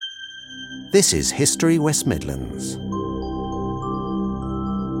This is History West Midlands.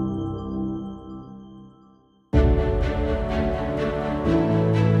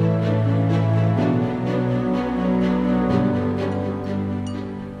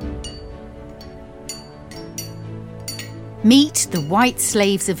 Meet the white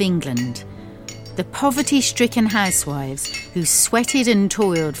slaves of England, the poverty-stricken housewives who sweated and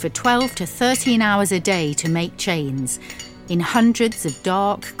toiled for 12 to 13 hours a day to make chains in hundreds of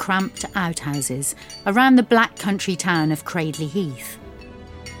dark, cramped outhouses around the black country town of Cradley Heath.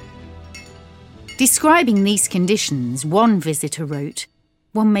 Describing these conditions, one visitor wrote,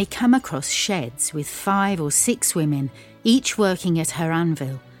 "One may come across sheds with 5 or 6 women, each working at her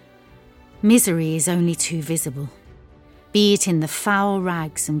anvil. Misery is only too visible. Be it in the foul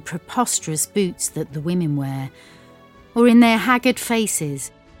rags and preposterous boots that the women wear, or in their haggard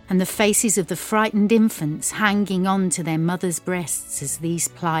faces and the faces of the frightened infants hanging on to their mothers' breasts as these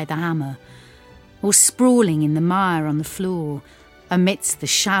ply the hammer, or sprawling in the mire on the floor amidst the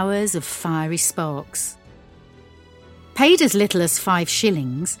showers of fiery sparks. Paid as little as 5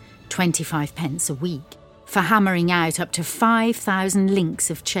 shillings, 25 pence a week, for hammering out up to 5,000 links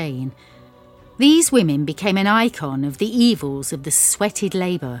of chain, these women became an icon of the evils of the sweated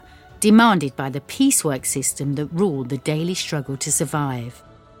labour demanded by the piecework system that ruled the daily struggle to survive.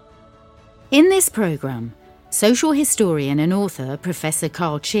 In this programme, social historian and author Professor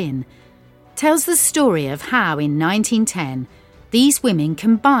Carl Chin tells the story of how in 1910 these women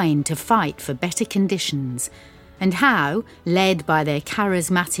combined to fight for better conditions, and how, led by their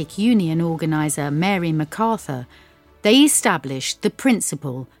charismatic union organiser Mary MacArthur, they established the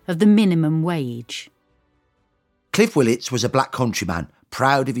principle of the minimum wage. Cliff Willits was a black countryman,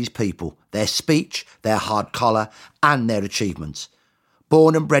 proud of his people, their speech, their hard collar and their achievements.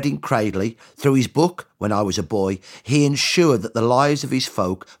 Born and bred in Cradley, through his book, When I Was a Boy, he ensured that the lives of his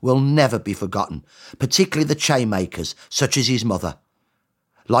folk will never be forgotten, particularly the chainmakers, such as his mother.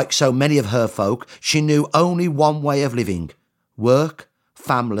 Like so many of her folk, she knew only one way of living: work,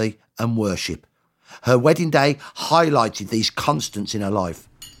 family and worship. Her wedding day highlighted these constants in her life.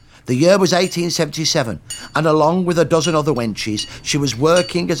 The year was 1877, and along with a dozen other wenches, she was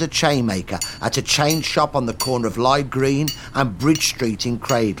working as a chainmaker at a chain shop on the corner of Lyde Green and Bridge Street in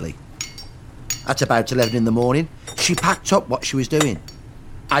Cradley. At about 11 in the morning, she packed up what she was doing.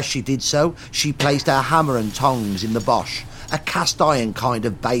 As she did so, she placed her hammer and tongs in the bosh, a cast iron kind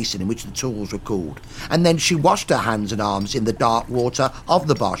of basin in which the tools were cooled, and then she washed her hands and arms in the dark water of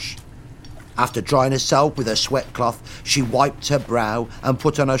the bosh. After drying herself with her sweat cloth, she wiped her brow and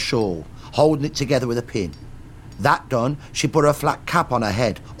put on her shawl, holding it together with a pin. That done, she put a flat cap on her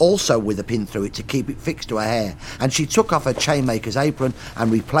head, also with a pin through it to keep it fixed to her hair, and she took off her chainmaker's apron and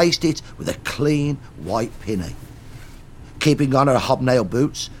replaced it with a clean white pinny. Keeping on her hobnail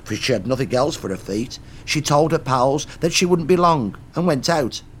boots, for she had nothing else for her feet, she told her pals that she wouldn't be long and went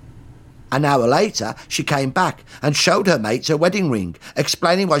out. An hour later, she came back and showed her mates her wedding ring,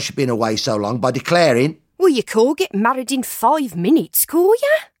 explaining why she'd been away so long by declaring, "Well, you can't get married in 5 minutes, can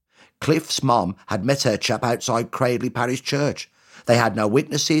ya?" Cliff's mom had met her chap outside Cradley Parish Church. They had no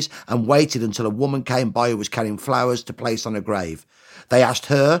witnesses and waited until a woman came by who was carrying flowers to place on her grave. They asked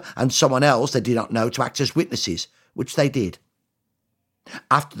her and someone else they did not know to act as witnesses, which they did.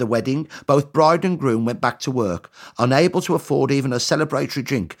 After the wedding, both bride and groom went back to work, unable to afford even a celebratory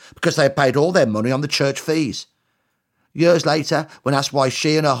drink because they had paid all their money on the church fees. Years later, when asked why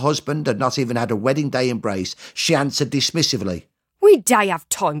she and her husband had not even had a wedding day embrace, she answered dismissively, "We day have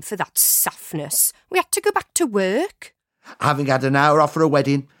time for that softness. We had to go back to work." Having had an hour off for a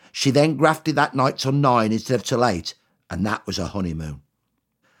wedding, she then grafted that night till 9 instead of till 8, and that was her honeymoon.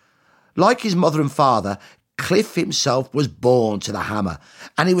 Like his mother and father, Cliff himself was born to the hammer,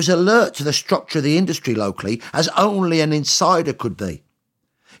 and he was alert to the structure of the industry locally as only an insider could be.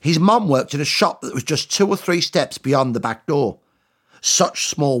 His mum worked in a shop that was just 2 or 3 steps beyond the back door. Such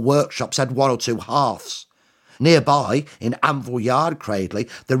small workshops had 1 or 2 hearths. Nearby, in Anvil Yard, Cradley,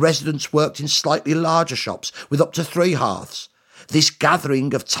 the residents worked in slightly larger shops with up to 3 hearths. This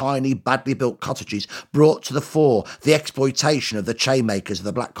gathering of tiny, badly built cottages brought to the fore the exploitation of the chainmakers of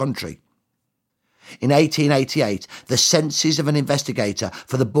the Black Country. In 1888, the senses of an investigator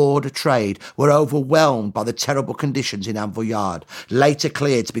for the Board of Trade were overwhelmed by the terrible conditions in Anvil Yard, later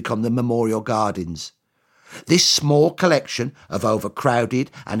cleared to become the Memorial Gardens. This small collection of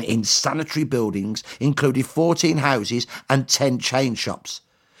overcrowded and insanitary buildings included 14 houses and 10 chain shops.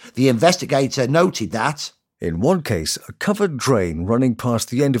 The investigator noted that, in one case, a covered drain running past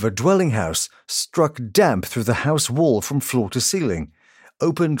the end of a dwelling house struck damp through the house wall from floor to ceiling.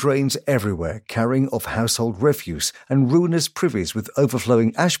 open drains everywhere carrying off household refuse and ruinous privies with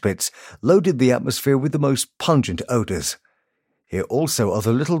overflowing ash pits loaded the atmosphere with the most pungent odours. Here also are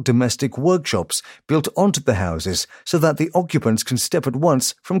the little domestic workshops built onto the houses so that the occupants can step at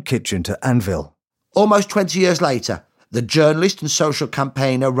once from kitchen to anvil. Almost 20 years later, the journalist and social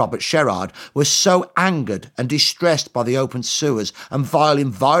campaigner Robert Sherard was so angered and distressed by the open sewers and vile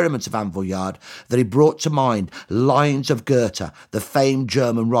environment of Anvil Yard that he brought to mind lines of Goethe, the famed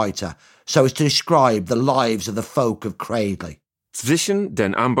German writer, so as to describe the lives of the folk of Cradley. Zwischen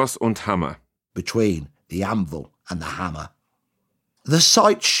den Amboss und Hammer. Between the anvil and the hammer. The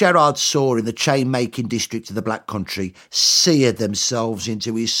sights Sherard saw in the chain-making district of the Black Country seared themselves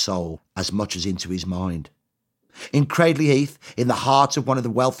into his soul as much as into his mind. In Cradley Heath, in the heart of one of the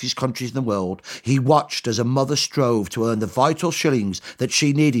wealthiest countries in the world, he watched as a mother strove to earn the vital shillings that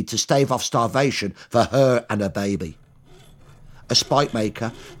she needed to stave off starvation for her and her baby. A spike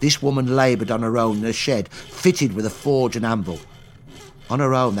maker, this woman laboured on her own in a shed fitted with a forge and anvil. On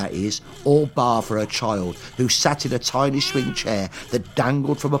her own, that is, all bar for her child, who sat in a tiny swing chair that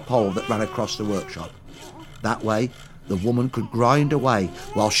dangled from a pole that ran across the workshop. That way, the woman could grind away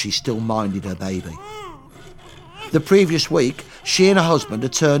while she still minded her baby. The previous week, she and her husband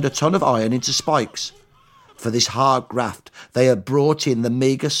had turned a ton of iron into spikes. For this hard graft, they had brought in the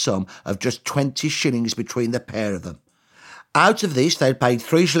meagre sum of just 20 shillings between the pair of them. Out of this, they had paid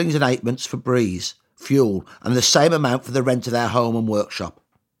 3 shillings and 8pence for breeze, fuel, and the same amount for the rent of their home and workshop.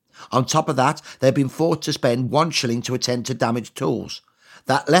 On top of that, they had been forced to spend 1 shilling to attend to damaged tools.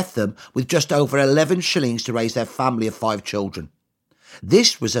 That left them with just over 11 shillings to raise their family of 5 children.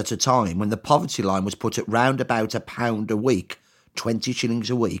 This was at a time when the poverty line was put at round about £1 a week, 20 shillings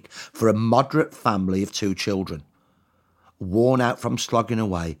a week, for a moderate family of 2 children. Worn out from slogging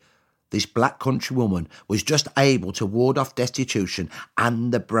away, this Black Country woman was just able to ward off destitution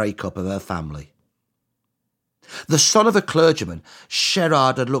and the breakup of her family. The son of a clergyman,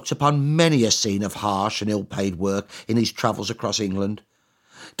 Sherard had looked upon many a scene of harsh and ill-paid work in his travels across England.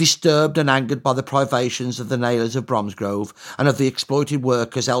 Disturbed and angered by the privations of the nailers of Bromsgrove and of the exploited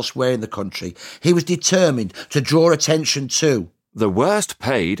workers elsewhere in the country, he was determined to draw attention to the worst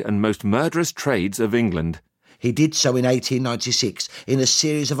paid and most murderous trades of England. He did so in 1896 in a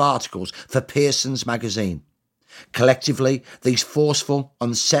series of articles for Pearson's magazine. Collectively, these forceful,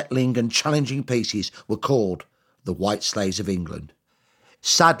 unsettling and challenging pieces were called The White Slaves of England.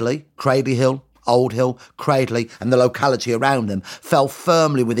 Sadly, Cradley Hill, Old Hill, Cradley and the locality around them fell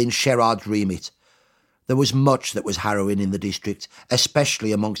firmly within Sherard's remit. There was much that was harrowing in the district,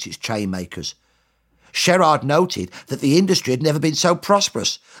 especially amongst its chain makers. Sherard noted that the industry had never been so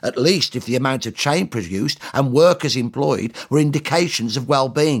prosperous, at least if the amount of chain produced and workers employed were indications of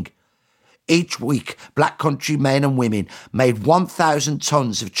well-being. Each week, Black Country men and women made 1,000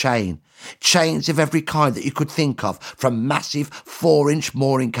 tons of chains of every kind that you could think of, from massive 4-inch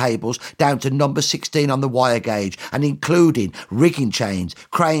mooring cables down to number 16 on the wire gauge, and including rigging chains,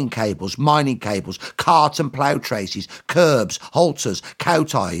 crane cables, mining cables, cart and plough traces, curbs, halters, cow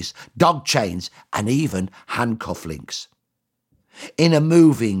ties, dog chains, and even handcuff links. In a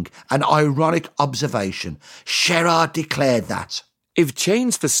moving and ironic observation, Sherard declared that if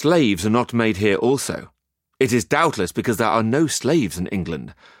chains for slaves are not made here also, it is doubtless because there are no slaves in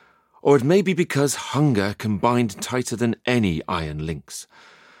England, or it may be because hunger can bind tighter than any iron links.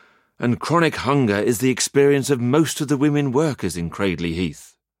 And chronic hunger is the experience of most of the women workers in Cradley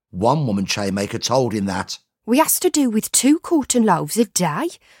Heath. One woman chainmaker told him that we has to do with 2 quartern loaves a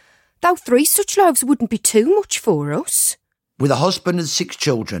day, though 3 such loaves wouldn't be too much for us. With a husband and 6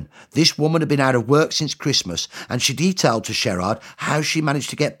 children, this woman had been out of work since Christmas, and she detailed to Sherard how she managed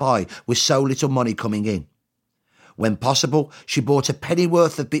to get by with so little money coming in. When possible, she bought a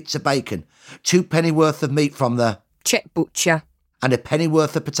pennyworth of bits of bacon, 2 pennyworth of meat from the Chet butcher, and a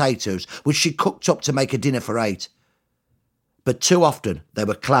pennyworth of potatoes, which she cooked up to make a dinner for 8. But too often they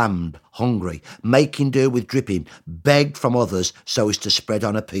were clammed, hungry, making do with dripping, begged from others so as to spread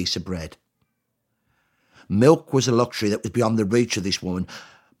on a piece of bread. Milk was a luxury that was beyond the reach of this woman,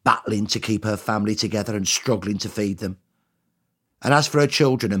 battling to keep her family together and struggling to feed them. And as for her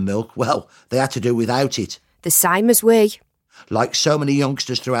children and milk, well, they had to do without it. The same as we. Like so many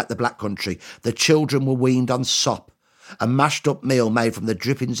youngsters throughout the Black Country, the children were weaned on sop, a mashed-up meal made from the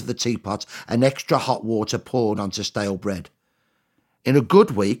drippings of the teapot and extra hot water poured onto stale bread. In a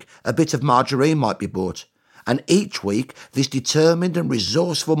good week, a bit of margarine might be bought, and each week this determined and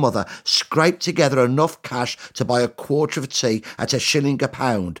resourceful mother scraped together enough cash to buy a quarter of tea at £1 shilling a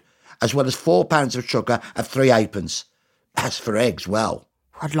pound, as well as 4 pounds of sugar at 3 halfpence. As for eggs, well,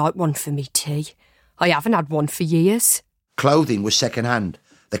 I'd like one for me tea. I haven't had one for years. Clothing was second-hand,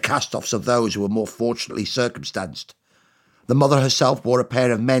 the cast-offs of those who were more fortunately circumstanced. The mother herself wore a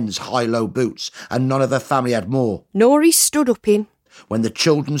pair of men's high-low boots, and none of her family had more. Nor stood up in. When the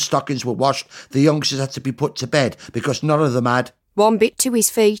children's stockings were washed, the youngsters had to be put to bed because none of them had one bit to his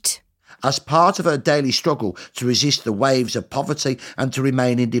feet. As part of her daily struggle to resist the waves of poverty and to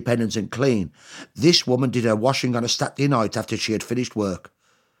remain independent and clean, this woman did her washing on a Saturday night after she had finished work.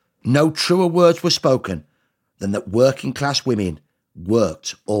 No truer words were spoken than that working-class women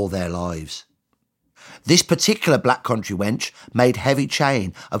worked all their lives. This particular Black Country wench made heavy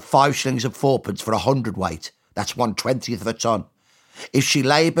chain of 5 shillings and 4pence for 100 weight. That's 1/20th of a ton. If she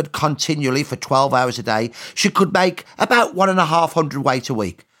laboured continually for 12 hours a day, she could make about 1.5 weight a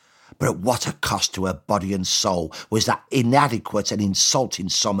week. But at what a cost to her body and soul was that inadequate and insulting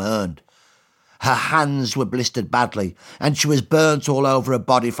sum earned. Her hands were blistered badly, and she was burnt all over her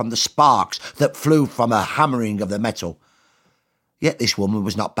body from the sparks that flew from her hammering of the metal. Yet this woman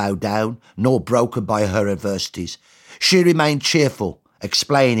was not bowed down, nor broken by her adversities. She remained cheerful,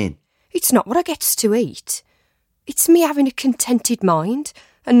 explaining, "It's not what I gets to eat. It's me having a contented mind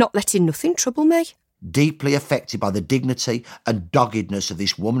and not letting nothing trouble me." Deeply affected by the dignity and doggedness of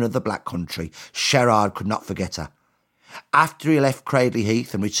this woman of the Black Country, Sherard could not forget her. After he left Cradley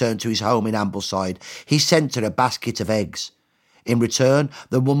Heath and returned to his home in Ambleside, he sent her a basket of eggs. In return,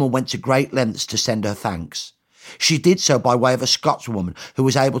 the woman went to great lengths to send her thanks. She did so by way of a Scotswoman who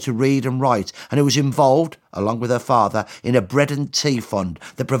was able to read and write, and who was involved, along with her father, in a bread and tea fund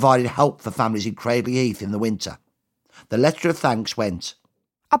that provided help for families in Cradley Heath in the winter. The letter of thanks went,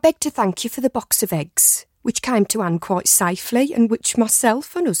 "I beg to thank you for the box of eggs, which came to Anne quite safely and which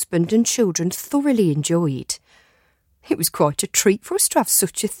myself and husband and children thoroughly enjoyed. It was quite a treat for us to have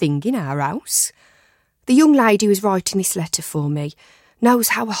such a thing in our house. The young lady who is writing this letter for me knows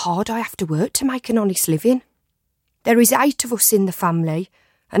how hard I have to work to make an honest living. There is 8 of us in the family,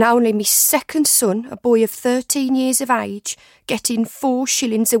 and only my second son, a boy of 13 years of age, getting 4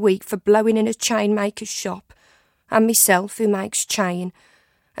 shillings a week for blowing in a chainmaker's shop, and myself who makes chain,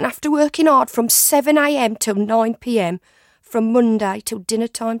 and after working hard from 7 a.m. till 9 p.m, from Monday till dinner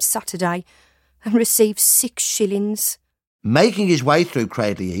time Saturday, and receive 6 shillings. Making his way through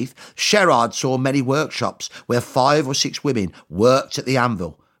Cradley Heath, Sherard saw many workshops where 5 or 6 women worked at the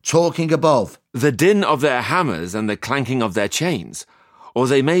anvil, talking above the din of their hammers and the clanking of their chains, or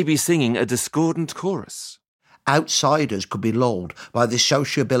they may be singing a discordant chorus. Outsiders could be lulled by this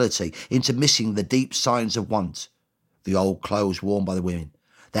sociability into missing the deep signs of want. The old clothes worn by the women,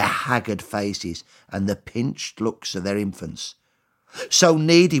 their haggard faces, and the pinched looks of their infants. So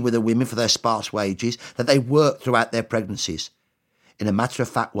needy were the women for their sparse wages that they worked throughout their pregnancies. In a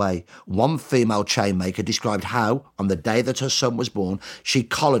matter-of-fact way, one female chainmaker described how, on the day that her son was born, she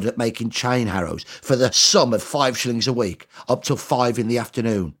collared at making chain harrows for the sum of 5 shillings a week, up till 5 in the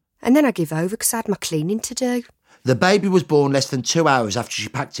afternoon. And then I give over because I had my cleaning to do. The baby was born less than 2 hours after she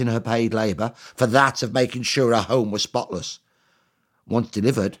packed in her paid labour for that of making sure her home was spotless. Once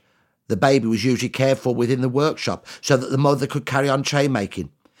delivered, the baby was usually cared for within the workshop so that the mother could carry on chain making.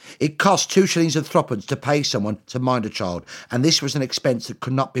 It cost 2 shillings and 3pence to pay someone to mind a child, and this was an expense that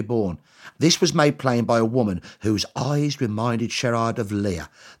could not be borne. This was made plain by a woman whose eyes reminded Sherard of Leah,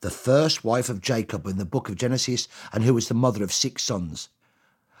 the first wife of Jacob in the book of Genesis, and who was the mother of 6 sons.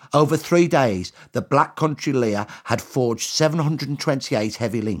 Over 3 days, the Black Country Leah had forged 728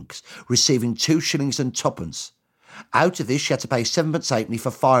 heavy links, receiving 2 shillings and 2pence. Out of this, she had to pay 7pence halfpenny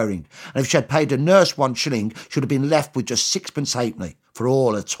for firing, and if she had paid a nurse 1 shilling, she would have been left with just 6pence halfpenny for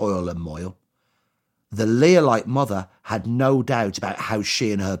all her toil and moil. The Leah-like mother had no doubt about how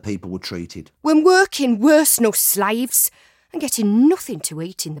she and her people were treated. When working worse nor slaves, and getting nothing to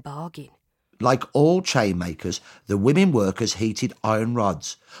eat in the bargain. Like all chain makers, the women workers heated iron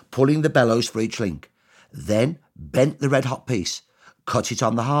rods, pulling the bellows for each link, then bent the red-hot piece, cut it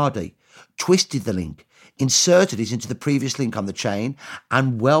on the hardy, twisted the link, inserted it into the previous link on the chain,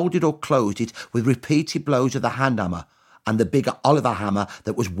 and welded or closed it with repeated blows of the hand hammer and the bigger Oliver hammer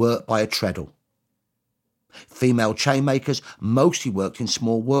that was worked by a treadle. Female chainmakers mostly worked in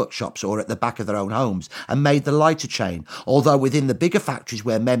small workshops or at the back of their own homes and made the lighter chain, although within the bigger factories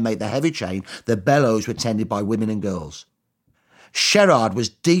where men made the heavy chain, the bellows were tended by women and girls. Sherard was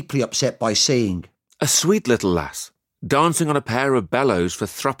deeply upset by seeing a sweet little lass dancing on a pair of bellows for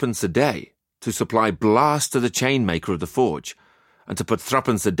 3pence a day to supply blast to the chainmaker of the forge and to put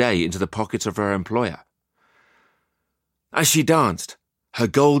 3pence a day into the pockets of her employer. As she danced, her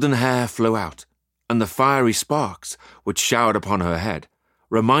golden hair flew out, and the fiery sparks, which showered upon her head,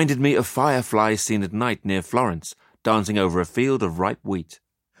 reminded me of fireflies seen at night near Florence, dancing over a field of ripe wheat.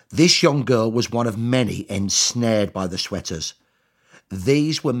 This young girl was one of many ensnared by the sweaters.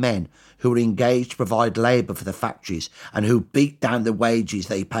 These were men who were engaged to provide labour for the factories and who beat down the wages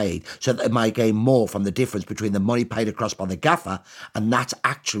they paid so that they might gain more from the difference between the money paid across by the gaffer and that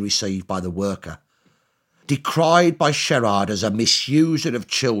actually received by the worker. Decried by Sherard as a misuser of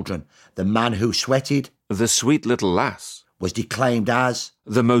children, the man who sweated, the sweet little lass, was declaimed as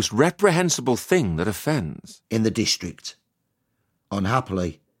the most reprehensible thing that offends in the district.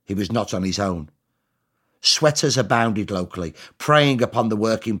 Unhappily, he was not on his own. Sweaters abounded locally, preying upon the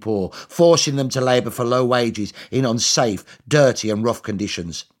working poor, forcing them to labour for low wages in unsafe, dirty and rough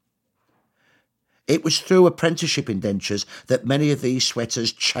conditions. It was through apprenticeship indentures that many of these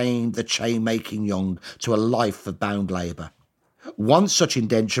sweaters chained the chain-making young to a life of bound labour. One such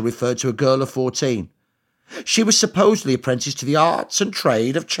indenture referred to a girl of 14. She was supposedly apprenticed to the arts and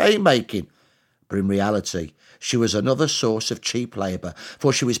trade of chain-making, but in reality she was another source of cheap labour,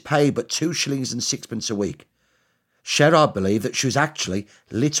 for she was paid but 2 shillings and 6pence a week. Sherard believed that she was actually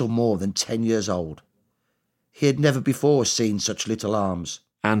little more than 10 years old. He had never before seen such little arms.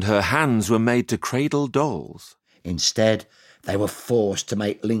 And her hands were made to cradle dolls. Instead, they were forced to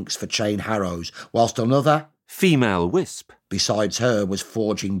make links for chain harrows, whilst another, female wisp, besides her was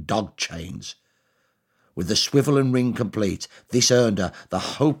forging dog chains. With the swivel and ring complete, this earned her the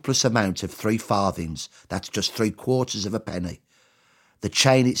hopeless amount of 3 farthings. That's just 3/4 of a penny. The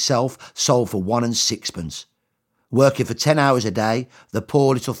chain itself sold for 1 and 6pence. Working for 10 hours a day, the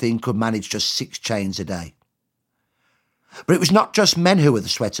poor little thing could manage just 6 chains a day. But it was not just men who were the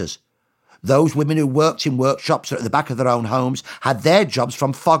sweaters. Those women who worked in workshops or at the back of their own homes had their jobs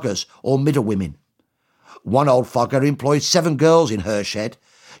from foggers or middlewomen. One old fogger employed 7 girls in her shed.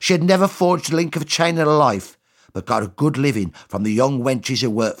 She had never forged a link of a chain in her life, but got a good living from the young wenches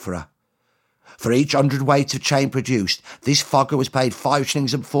who worked for her. For each 100 of chain produced, this fogger was paid 5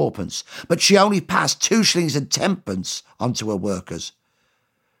 shillings and 4pence, but she only passed 2 shillings and 10pence on to her workers.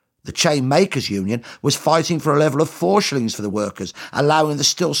 The Chain Makers Union was fighting for a level of 4 shillings for the workers, allowing the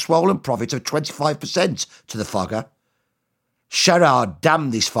still swollen profit of 25% to the fogger. Sherard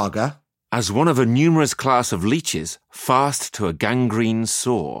damned this fogger as one of a numerous class of leeches fast to a gangrene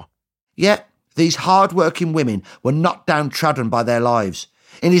sore. Yet these hard-working women were not downtrodden by their lives.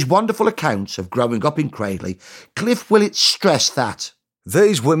 In his wonderful accounts of growing up in Cradley, Cliff Willits stressed that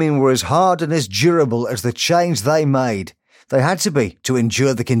these women were as hard and as durable as the chains they made. They had to be to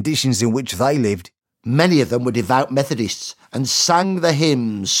endure the conditions in which they lived. Many of them were devout Methodists and sang the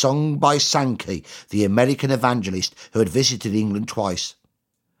hymns sung by Sankey, the American evangelist who had visited England twice.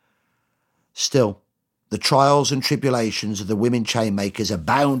 Still, the trials and tribulations of the women chainmakers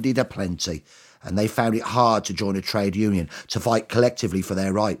abounded aplenty, and they found it hard to join a trade union to fight collectively for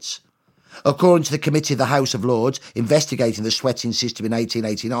their rights. According to the Committee of the House of Lords investigating the sweating system in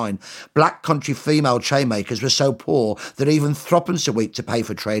 1889, black country female chainmakers were so poor that even 3pence a week to pay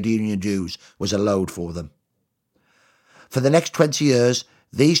for trade union dues was a load for them. For the next 20 years,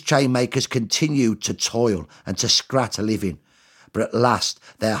 these chainmakers continued to toil and to scrat a living. But at last,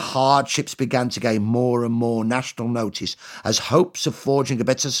 their hardships began to gain more and more national notice as hopes of forging a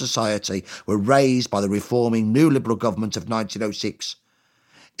better society were raised by the reforming New Liberal government of 1906.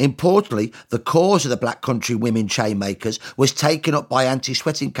 Importantly, the cause of the black country women chainmakers was taken up by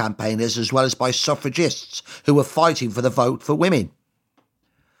anti-sweating campaigners as well as by suffragists who were fighting for the vote for women.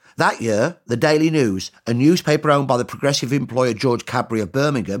 That year, the Daily News, a newspaper owned by the progressive employer George Cadbury of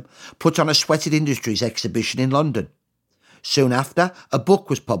Birmingham, put on a Sweated Industries exhibition in London. Soon after, a book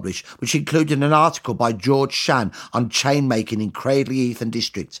was published which included an article by George Shan on chainmaking in Cradley Heath and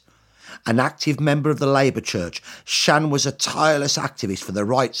District. An active member of the Labour Church, Shan was a tireless activist for the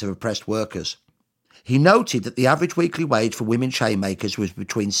rights of oppressed workers. He noted that the average weekly wage for women chainmakers was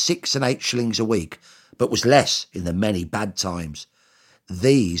between 6 and 8 shillings a week, but was less in the many bad times.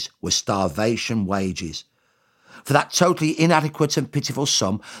 These were starvation wages. For that totally inadequate and pitiful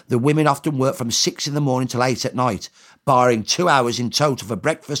sum, the women often worked from 6 in the morning till 8 at night, barring 2 hours in total for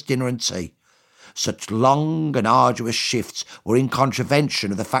breakfast, dinner and tea. Such long and arduous shifts were in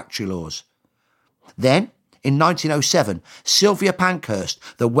contravention of the factory laws. Then, in 1907, Sylvia Pankhurst,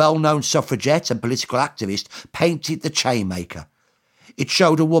 the well-known suffragette and political activist, painted The Chainmaker. It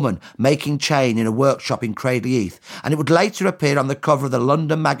showed a woman making chain in a workshop in Cradley Heath, and it would later appear on the cover of the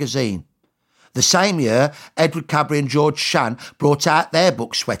London magazine. The same year, Edward Cadbury and George Shan brought out their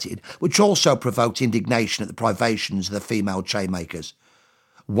book Sweated, which also provoked indignation at the privations of the female chainmakers.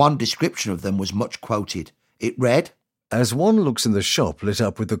 One description of them was much quoted. It read, "As one looks in the shop lit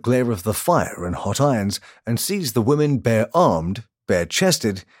up with the glare of the fire and hot irons, and sees the women bare-armed,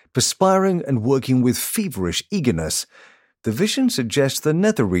 bare-chested, perspiring and working with feverish eagerness, The vision suggests the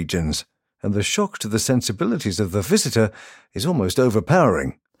nether regions, and the shock to the sensibilities of the visitor is almost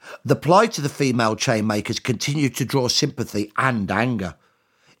overpowering. The plight of the female chainmakers continued to draw sympathy and anger.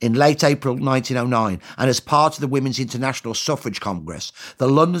 In late April 1909, and as part of the Women's International Suffrage Congress, the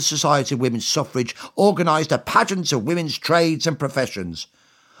London Society of Women's Suffrage organised a pageant of women's trades and professions.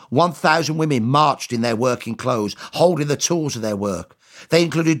 1,000 women marched in their working clothes, holding the tools of their work. They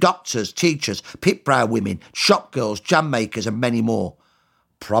included doctors, teachers, pit-brow women, shop girls, jam makers and many more.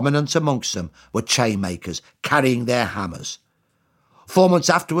 Prominent amongst them were chainmakers carrying their hammers. 4 months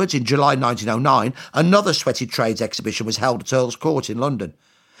afterwards, in July 1909, another sweaty trades exhibition was held at Earl's Court in London.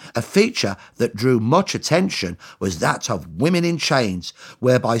 A feature that drew much attention was that of women in chains,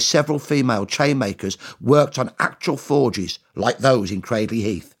 whereby several female chainmakers worked on actual forges like those in Cradley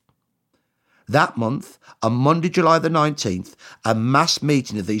Heath. That month, on Monday, July the 19th, a mass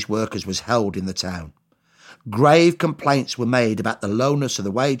meeting of these workers was held in the town. Grave complaints were made about the lowness of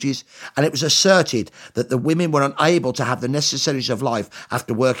the wages, and it was asserted that the women were unable to have the necessaries of life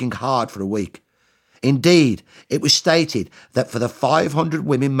after working hard for a week. Indeed, it was stated that for the 500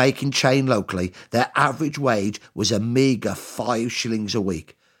 women making chain locally, their average wage was a meagre 5 shillings a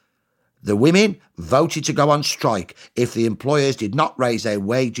week. The women voted to go on strike if the employers did not raise their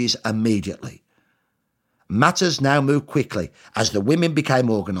wages immediately. Matters now moved quickly as the women became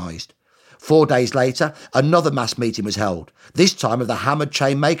organised. 4 days later, another mass meeting was held, this time of the Hammered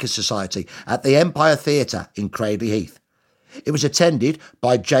Chain Makers Society at the Empire Theatre in Cradley Heath. It was attended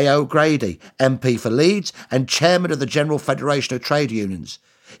by J. O'Grady, MP for Leeds and chairman of the General Federation of Trade Unions.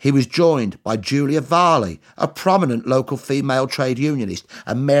 He was joined by Julia Varley, a prominent local female trade unionist,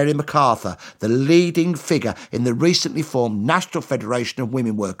 and Mary MacArthur, the leading figure in the recently formed National Federation of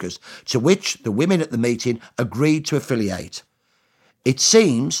Women Workers, to which the women at the meeting agreed to affiliate. It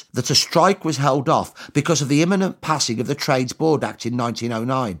seems that a strike was held off because of the imminent passing of the Trades Board Act in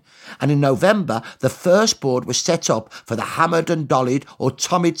 1909, and in November the first board was set up for the hammered and dollied or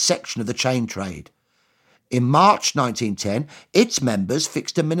tommied section of the chain trade. In March 1910, its members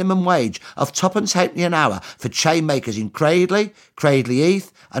fixed a minimum wage of 2.5 halfpenny an hour for chain makers in Cradley, Cradley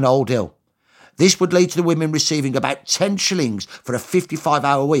Heath and Old Hill. This would lead to the women receiving about 10 shillings for a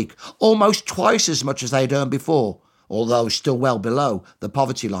 55-hour week, almost twice as much as they had earned before, although still well below the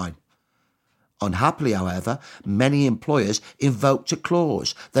poverty line. Unhappily, however, many employers invoked a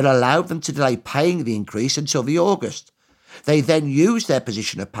clause that allowed them to delay paying the increase until the August. They then used their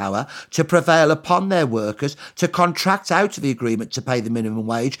position of power to prevail upon their workers to contract out of the agreement to pay the minimum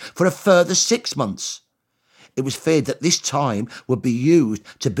wage for a further 6 months. It was feared that this time would be used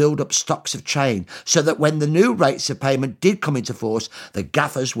to build up stocks of chain so that when the new rates of payment did come into force, the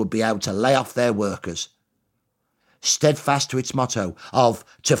gaffers would be able to lay off their workers. Steadfast to its motto of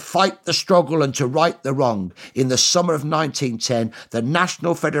to fight the struggle and to right the wrong, in the summer of 1910, the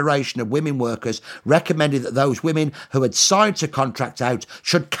National Federation of Women Workers recommended that those women who had signed to contract out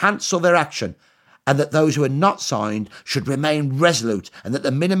should cancel their action, and that those who had not signed should remain resolute, and that the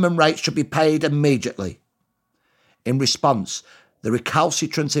minimum rate should be paid immediately. In response, the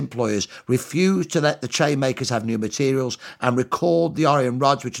recalcitrant employers refused to let the chain makers have new materials and recalled the iron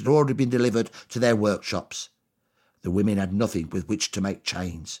rods which had already been delivered to their workshops. The women had nothing with which to make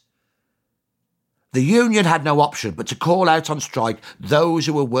chains. The union had no option but to call out on strike those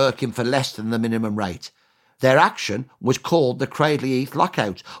who were working for less than the minimum rate. Their action was called the Cradley Heath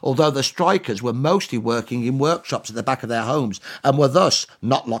Lockout, although the strikers were mostly working in workshops at the back of their homes and were thus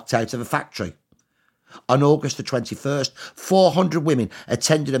not locked out of a factory. On August the 21st, 400 women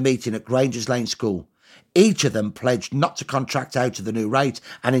attended a meeting at Granger's Lane School. Each of them pledged not to contract out of the new rate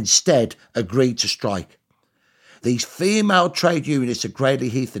and instead agreed to strike. These female trade unionists of Cradley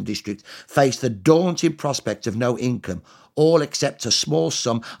Heath and District faced the daunting prospect of no income, all except a small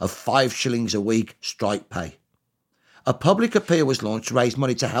sum of 5 shillings a week strike pay. A public appeal was launched to raise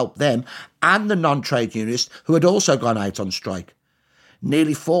money to help them and the non-trade unionists who had also gone out on strike.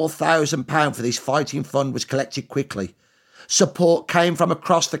 Nearly £4,000 for this fighting fund was collected quickly. Support came from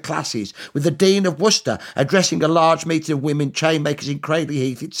across the classes, with the Dean of Worcester addressing a large meeting of women chain makers in Cradley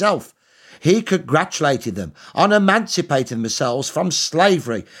Heath itself. He congratulated them on emancipating themselves from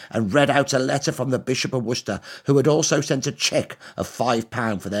slavery and read out a letter from the Bishop of Worcester, who had also sent a cheque of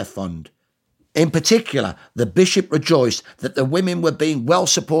 £5 for their fund. In particular, the Bishop rejoiced that the women were being well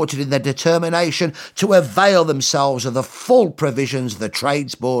supported in their determination to avail themselves of the full provisions of the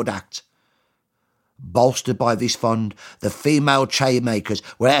Trades Board Act. Bolstered by this fund, the female chain makers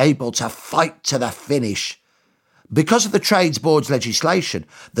were able to fight to the finish. Because of the Trades Board's legislation,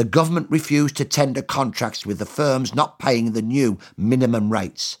 the government refused to tender contracts with the firms not paying the new minimum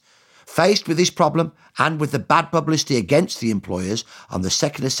rates. Faced with this problem and with the bad publicity against the employers, on the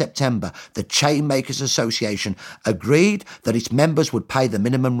 2nd of September, the Chainmakers Association agreed that its members would pay the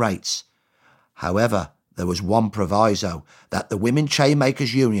minimum rates. However, there was one proviso, that the Women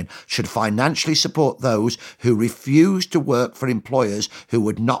Chainmakers Union should financially support those who refused to work for employers who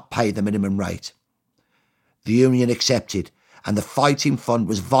would not pay the minimum rate. The union accepted, and the Fighting Fund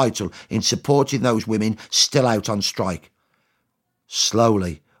was vital in supporting those women still out on strike.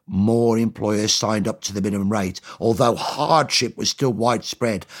 Slowly, more employers signed up to the minimum rate, although hardship was still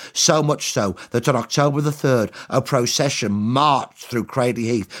widespread, so much so that on October the 3rd, a procession marched through Cradley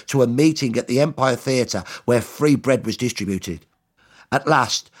Heath to a meeting at the Empire Theatre where free bread was distributed. At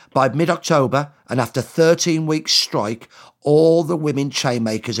last, by mid-October, and after 13 weeks' strike, all the women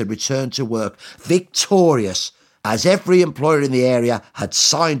chainmakers had returned to work, victorious, as every employer in the area had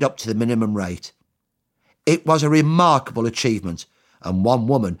signed up to the minimum rate. It was a remarkable achievement, and one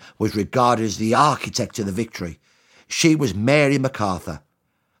woman was regarded as the architect of the victory. She was Mary MacArthur.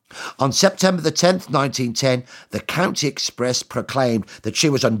 On September the 10th, 1910, the County Express proclaimed that she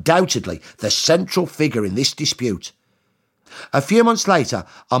was undoubtedly the central figure in this dispute. A few months later,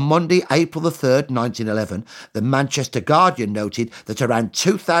 on Monday, April the 3rd, 1911, the Manchester Guardian noted that around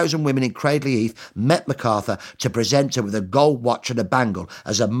 2,000 women in Cradley Heath met MacArthur to present her with a gold watch and a bangle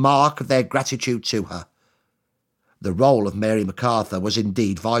as a mark of their gratitude to her. The role of Mary MacArthur was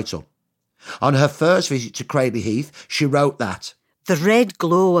indeed vital. On her first visit to Cradley Heath, she wrote that the red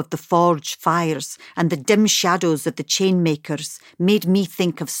glow of the forge fires and the dim shadows of the chainmakers made me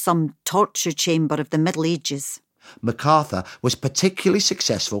think of some torture chamber of the Middle Ages. MacArthur was particularly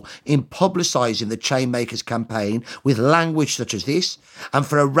successful in publicising the Chainmakers campaign with language such as this, and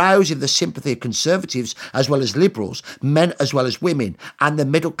for arousing the sympathy of Conservatives as well as Liberals, men as well as women, and the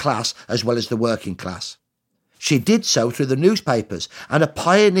middle class as well as the working class. She did so through the newspapers and a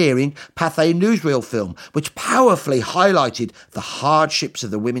pioneering Pathé newsreel film which powerfully highlighted the hardships of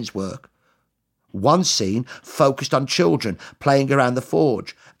the women's work. One scene focused on children playing around the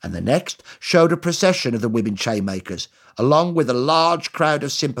forge, and the next showed a procession of the women chainmakers, along with a large crowd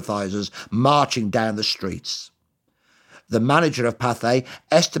of sympathisers marching down the streets. The manager of Pathé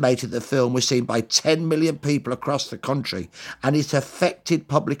estimated the film was seen by 10 million people across the country, and it affected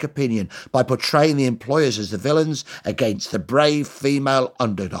public opinion by portraying the employers as the villains against the brave female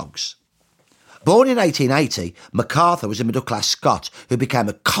underdogs. Born in 1880, MacArthur was a middle-class Scot who became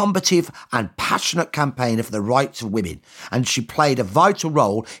a combative and passionate campaigner for the rights of women, and she played a vital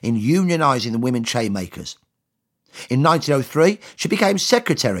role in unionising the women chainmakers. In 1903, she became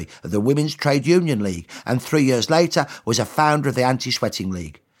secretary of the Women's Trade Union League, and 3 years later was a founder of the Anti-Sweating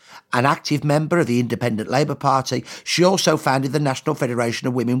League. An active member of the Independent Labour Party, she also founded the National Federation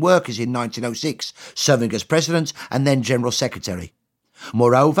of Women Workers in 1906, serving as president and then general secretary.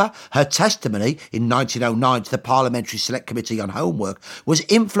 Moreover, her testimony in 1909 to the Parliamentary Select Committee on Homework was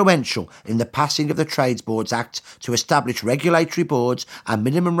influential in the passing of the Trades Boards Act to establish regulatory boards and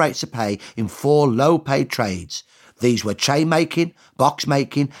minimum rates of pay in 4 low-paid trades. These were chain making, box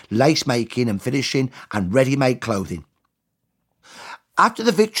making, lace making and finishing, and ready-made clothing. After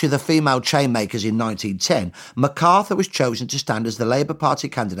the victory of the female chainmakers in 1910, MacArthur was chosen to stand as the Labour Party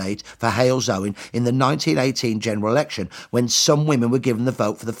candidate for Hales-Owen in the 1918 general election, when some women were given the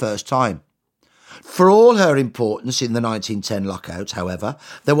vote for the first time. For all her importance in the 1910 lockout, however,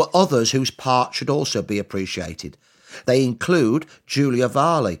 there were others whose part should also be appreciated. They include Julia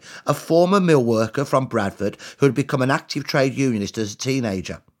Varley, a former mill worker from Bradford who had become an active trade unionist as a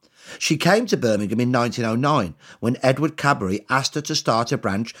teenager. She came to Birmingham in 1909 when Edward Cadbury asked her to start a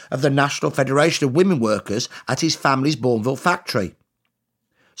branch of the National Federation of Women Workers at his family's Bourneville factory.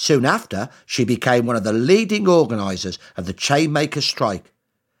 Soon after, she became one of the leading organisers of the chainmakers' strike.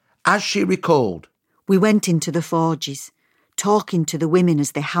 As she recalled, "We went into the forges, talking to the women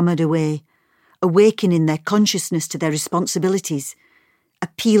as they hammered away, awakening their consciousness to their responsibilities,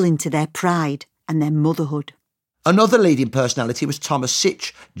 appealing to their pride and their motherhood." Another leading personality was Thomas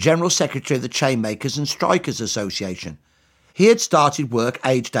Sitch, General Secretary of the Chainmakers and Strikers Association. He had started work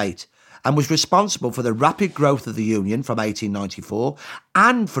aged 8 and was responsible for the rapid growth of the union from 1894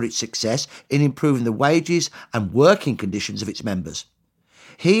 and for its success in improving the wages and working conditions of its members.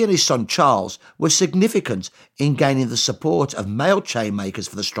 He and his son Charles were significant in gaining the support of male chainmakers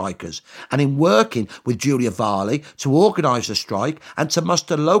for the strikers and in working with Julia Varley to organise the strike and to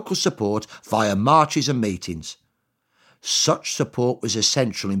muster local support via marches and meetings. Such support was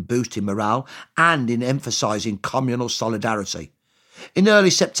essential in boosting morale and in emphasising communal solidarity. In early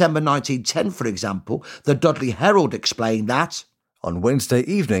September 1910, for example, the Dudley Herald explained that On Wednesday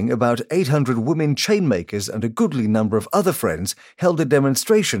evening, about 800 women chainmakers and a goodly number of other friends held a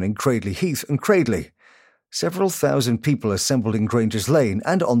demonstration in Cradley Heath and Cradley. Several thousand people assembled in Granger's Lane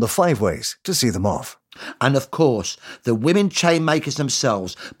and on the Five Ways to see them off. And of course, the women chainmakers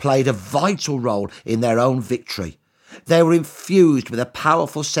themselves played a vital role in their own victory. They were infused with a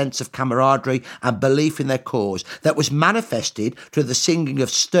powerful sense of camaraderie and belief in their cause that was manifested through the singing of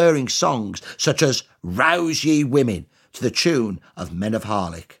stirring songs such as Rouse Ye Women, to the tune of Men of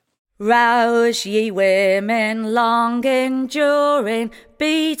Harlech. Rouse ye women, long enduring,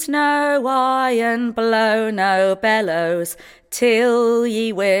 beat no iron, blow no bellows, till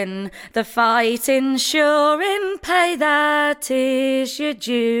ye win the fight ensuring, pay that is your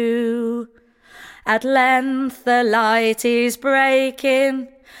due. At length the light is breaking,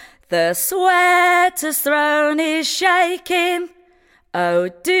 the sweater's throne is shaking. Oh,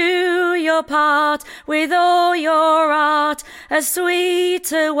 do your part with all your art, a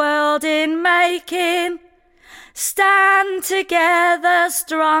sweeter world in making. Stand together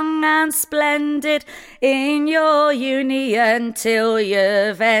strong and splendid in your union till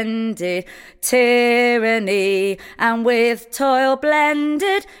you've ended tyranny, and with toil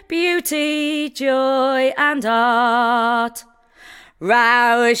blended beauty, joy and art.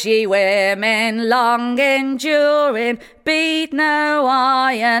 Rouse ye women, long enduring, beat no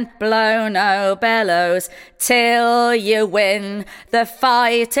iron, blow no bellows, till you win the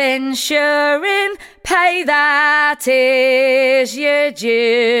fight ensuring, pay that is your due.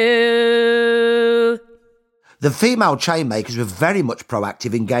 The female chainmakers were very much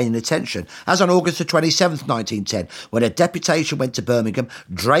proactive in gaining attention, as on August the 27th, 1910, when a deputation went to Birmingham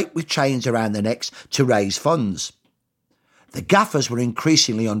draped with chains around their necks to raise funds. The gaffers were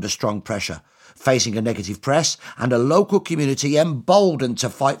increasingly under strong pressure, facing a negative press and a local community emboldened to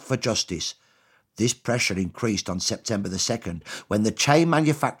fight for justice. This pressure increased on September the 2nd, when the Chain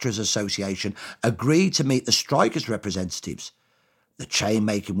Manufacturers Association agreed to meet the strikers' representatives. The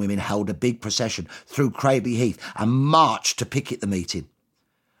chain-making women held a big procession through Cradley Heath and marched to picket the meeting.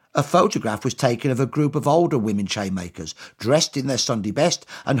 A photograph was taken of a group of older women chainmakers, dressed in their Sunday best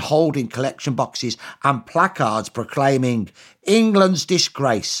and holding collection boxes and placards proclaiming England's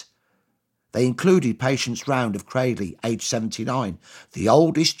disgrace. They included Patience Round of Cradley, aged 79, the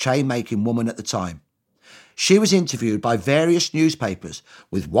oldest chain-making woman at the time. She was interviewed by various newspapers,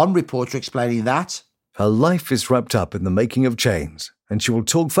 with one reporter explaining that her life is wrapped up in the making of chains, and she will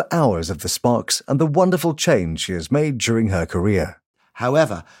talk for hours of the sparks and the wonderful change she has made during her career.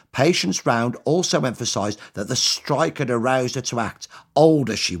 However, Patience Round also emphasised that the strike had aroused her to act, old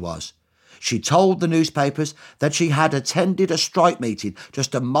as she was. She told the newspapers that she had attended a strike meeting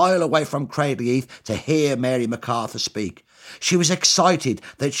just a mile away from Cradley Heath to hear Mary MacArthur speak. She was excited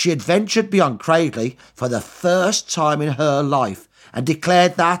that she had ventured beyond Cradley for the first time in her life and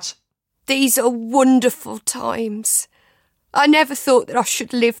declared that these are wonderful times. I never thought that I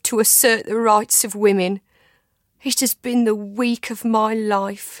should live to assert the rights of women. It has been the week of my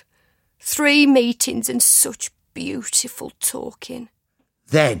life. 3 meetings and such beautiful talking.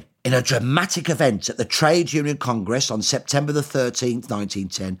 Then, in a dramatic event at the Trade Union Congress on September the 13th,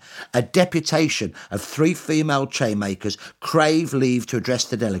 1910, a deputation of 3 female chainmakers craved leave to address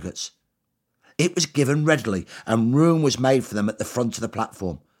the delegates. It was given readily and room was made for them at the front of the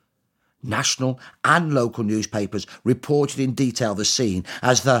platform. National and local newspapers reported in detail the scene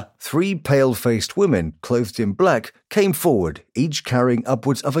as the 3 pale-faced women clothed in black came forward, each carrying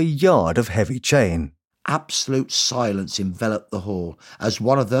upwards of a yard of heavy chain. Absolute silence enveloped the hall as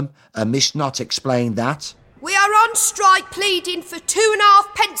one of them, a Miss Knott, explained that we are on strike pleading for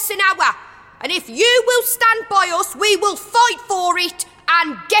 2.5 pence an hour, and if you will stand by us, we will fight for it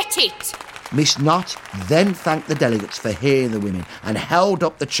and get it. Miss Knott then thanked the delegates for hearing the women and held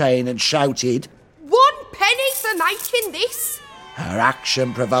up the chain and shouted, 1 penny for making this. Her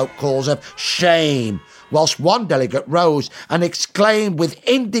action provoked calls of shame, whilst one delegate rose and exclaimed with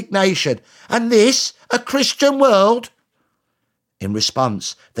indignation, and this a Christian world? In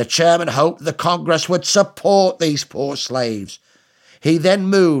response, the chairman hoped the Congress would support these poor slaves. He then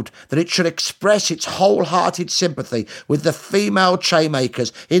moved that it should express its wholehearted sympathy with the female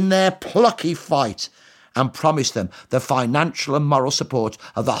chainmakers in their plucky fight and promised them the financial and moral support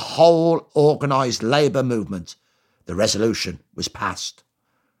of the whole organised labour movement. The resolution was passed.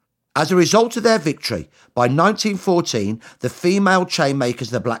 As a result of their victory, by 1914, the female chainmakers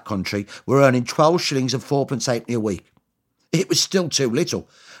of the Black Country were earning 12 shillings and 4pence halfpenny a week. It was still too little,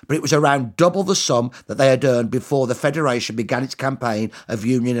 but it was around double the sum that they had earned before the Federation began its campaign of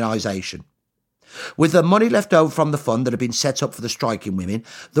unionisation. With the money left over from the fund that had been set up for the striking women,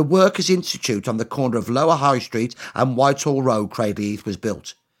 the Workers' Institute on the corner of Lower High Street and Whitehall Road, Cradley Heath, was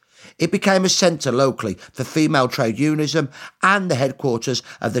built. It became a centre locally for female trade unionism and the headquarters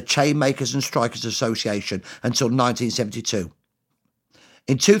of the Chainmakers and Strikers Association until 1972.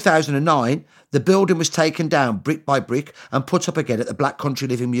 In 2009, the building was taken down brick by brick and put up again at the Black Country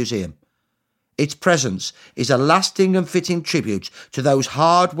Living Museum. Its presence is a lasting and fitting tribute to those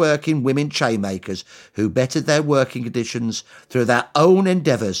hard-working women chainmakers who bettered their working conditions through their own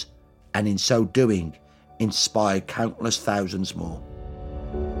endeavours and in so doing inspired countless thousands more.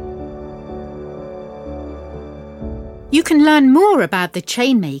 You can learn more about the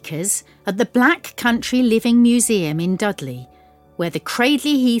Chainmakers at the Black Country Living Museum in Dudley, where the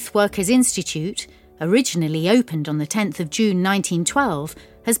Cradley Heath Workers' Institute, originally opened on the 10th of June 1912,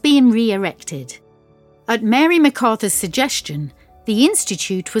 has been re-erected. At Mary MacArthur's suggestion, the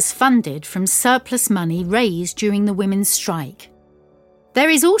institute was funded from surplus money raised during the women's strike. There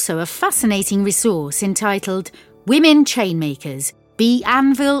is also a fascinating resource entitled Women Chainmakers, Be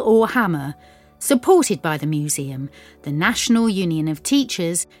Anvil or Hammer, supported by the museum, the National Union of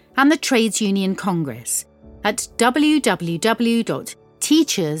Teachers and the Trades Union Congress at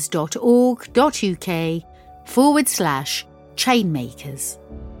www.teachers.org.uk/chainmakers.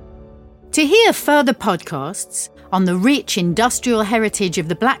 To hear further podcasts on the rich industrial heritage of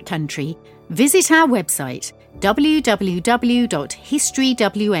the Black Country, visit our website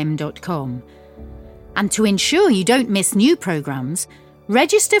www.historywm.com. And to ensure you don't miss new programmes,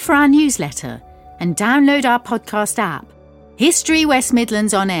 register for our newsletter and download our podcast app, History West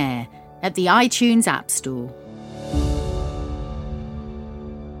Midlands On Air, at the iTunes App Store.